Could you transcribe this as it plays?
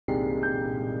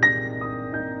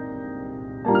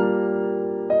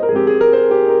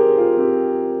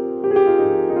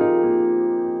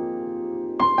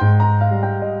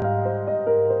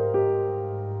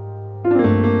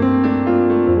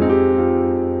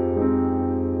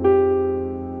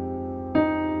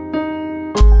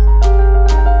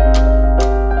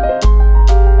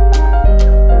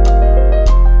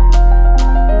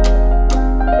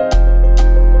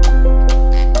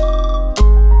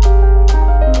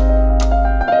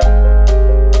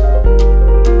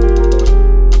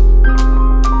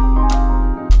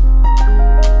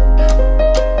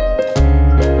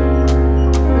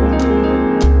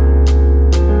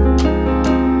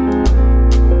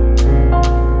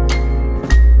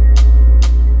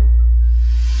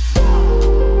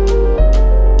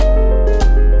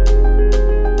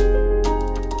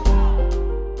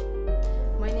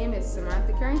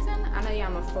Samantha Carrington, and I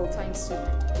am a full-time student.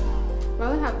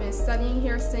 Well, I have been studying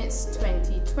here since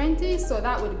 2020, so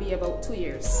that would be about 2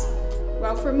 years.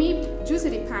 Well, for me, due to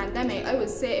the pandemic, I would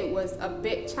say it was a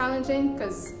bit challenging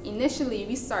because initially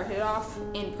we started off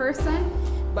in person,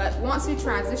 but once we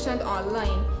transitioned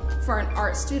online, for an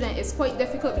art student, it's quite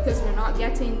difficult because we're not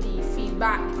getting the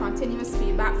feedback, continuous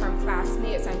feedback from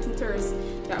classmates and tutors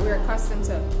that we're accustomed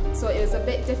to. So it was a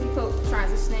bit difficult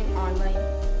transitioning online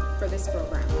for this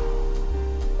program.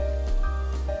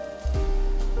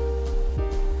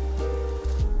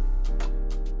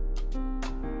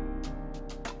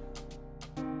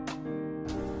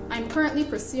 I'm currently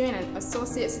pursuing an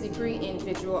associate's degree in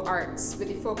visual arts with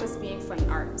the focus being fine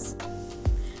arts.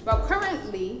 Well,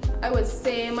 currently, I would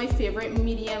say my favorite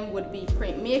medium would be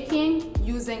printmaking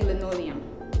using linoleum.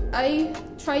 I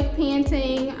tried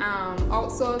painting,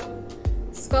 also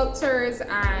sculptures,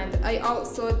 and I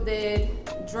also did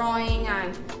drawing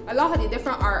and a lot of the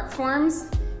different art forms.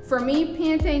 For me,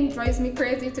 painting drives me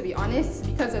crazy, to be honest,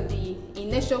 because of the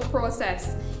initial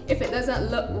process. If it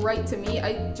doesn't look right to me,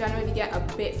 I generally get a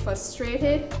bit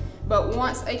frustrated. But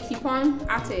once I keep on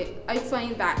at it, I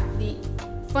find that the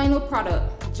final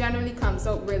product generally comes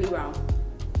out really well.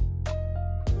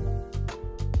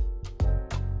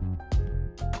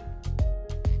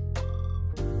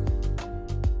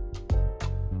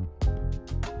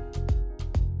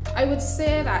 I would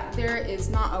say that there is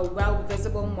not a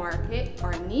well-visible market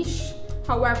or niche.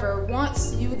 However,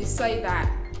 once you decide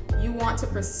that you want to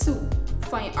pursue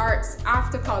fine arts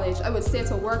after college, I would say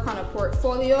to work on a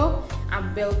portfolio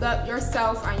and build up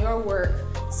yourself and your work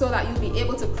so that you'll be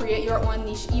able to create your own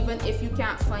niche even if you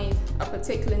can't find a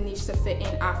particular niche to fit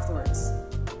in afterwards.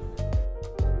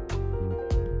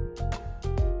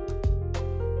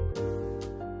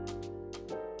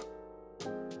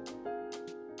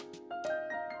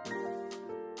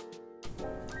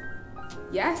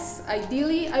 Yes,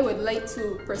 ideally I would like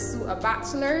to pursue a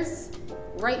bachelor's.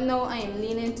 Right now I am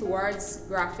leaning towards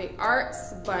graphic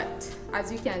arts, but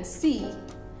as you can see,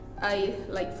 I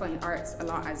like fine arts a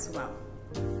lot as well.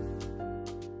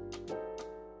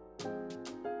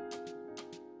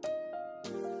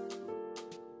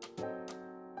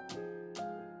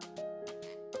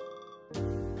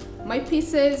 My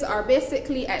pieces are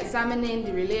basically examining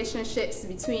the relationships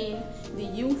between the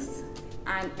youth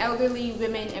and elderly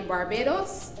women in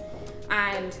Barbados,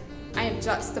 and I am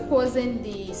juxtaposing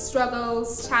the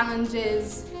struggles,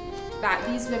 challenges that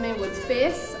these women would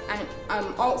face, and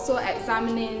I'm also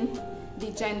examining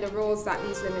the gender roles that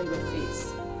these women would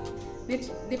face.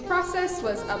 The process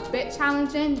was a bit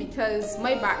challenging because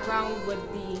my background would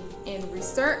be in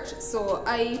research, so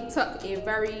I took a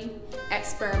very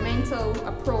experimental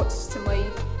approach to my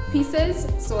pieces.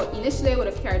 So initially I would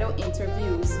have carried out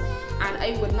interviews and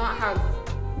I would not have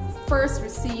first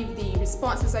received the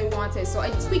responses I wanted, so I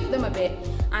tweaked them a bit,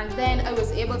 and then I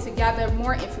was able to gather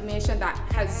more information that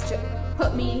has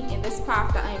put me in this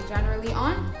path that I am generally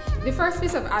on. The first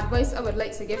piece of advice I would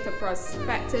like to give to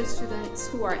prospective students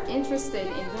who are interested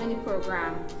in doing the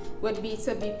program would be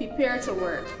to be prepared to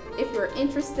work. If you're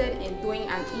interested in doing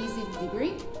an easy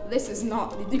degree, this is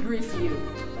not the degree for you.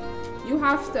 You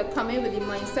have to come in with the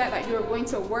mindset that you're going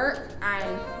to work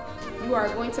and you are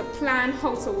going to plan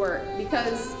how to work,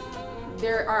 because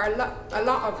there are a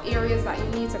lot of areas that you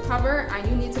need to cover, and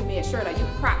you need to make sure that you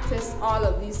practice all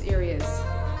of these areas.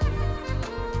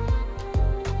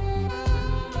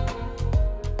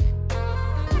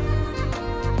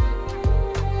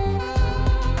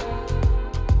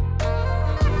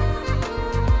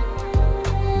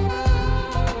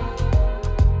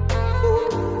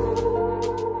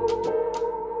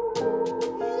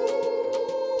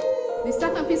 The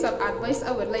second piece of advice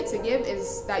I would like to give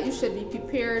is that you should be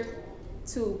prepared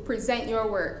to present your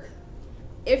work.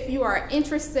 if you are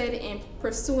interested in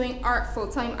pursuing art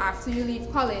full-time after you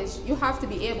leave college, you have to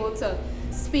be able to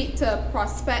speak to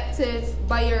prospective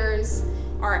buyers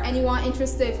or anyone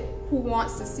interested who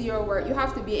wants to see your work. You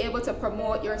have to be able to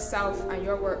promote yourself and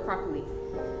your work properly.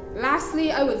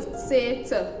 Lastly, I would say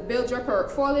to build your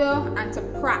portfolio and to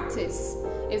practice.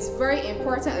 It's very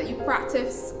important that you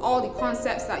practice all the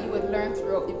concepts that you would learn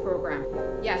throughout the program.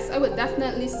 Yes, I would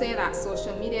definitely say that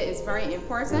social media is very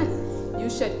important. You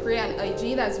should create an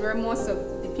IG. That's where most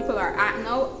of the people are at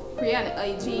now. Create an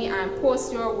IG and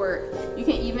post your work. You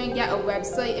can even get a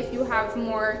website if you have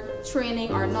more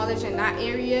training or knowledge in that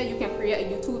area. You can create a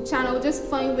YouTube channel. Just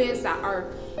find ways that are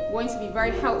going to be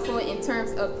very helpful in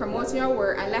terms of promoting your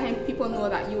work and letting people know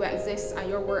that you exist and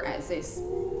your work exists.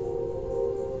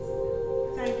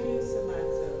 Thank you,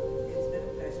 Samantha. It's been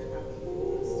a pleasure having you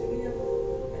in the studio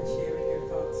and sharing your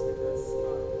thoughts with us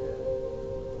on the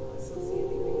Associate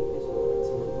Degree in Visual Arts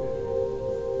program.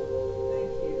 Thank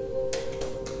you.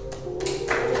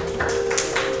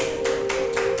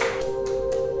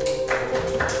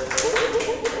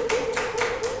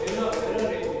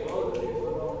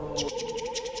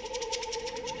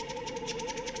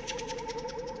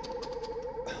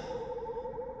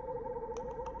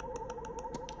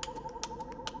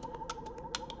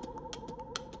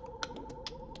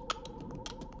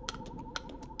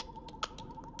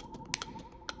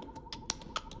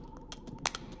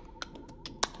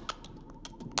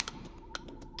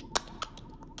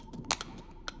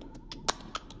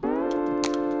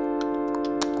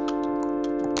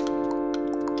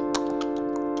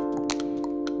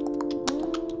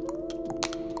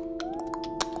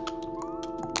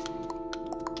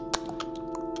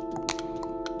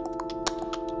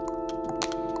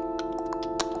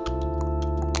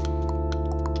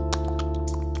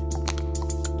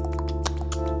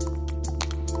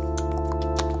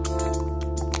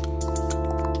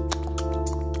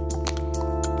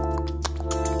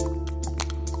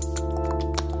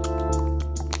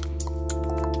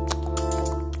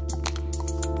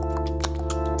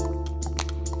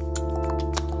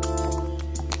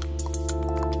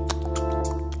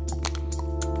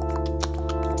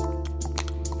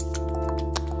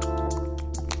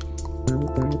 Blah,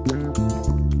 blah, blah.